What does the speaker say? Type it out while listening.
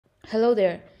Hello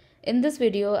there. In this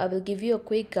video, I will give you a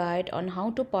quick guide on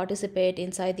how to participate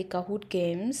inside the Kahoot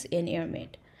games in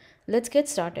Airmeet. Let's get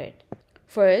started.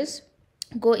 First,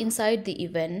 go inside the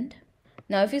event.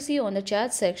 Now, if you see on the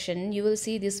chat section, you will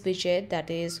see this widget that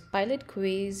is Pilot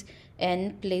Quiz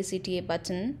and Play CTA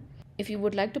button. If you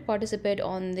would like to participate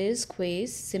on this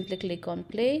quiz, simply click on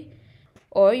Play,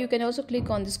 or you can also click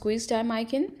on this quiz time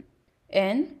icon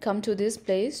and come to this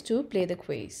place to play the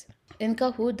quiz. In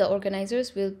Kahoot, the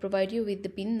organizers will provide you with the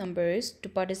pin numbers to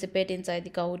participate inside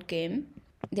the Kahoot game.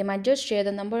 They might just share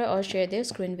the number or share their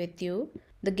screen with you.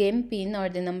 The game pin or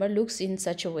the number looks in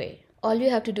such a way. All you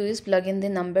have to do is plug in the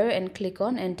number and click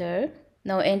on enter.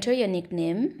 Now enter your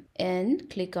nickname and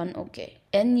click on OK.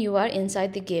 And you are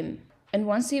inside the game. And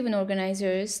once the event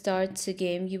organizer starts the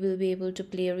game, you will be able to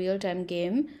play a real-time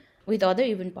game with other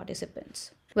event participants.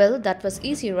 Well, that was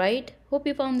easy, right? Hope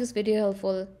you found this video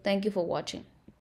helpful. Thank you for watching.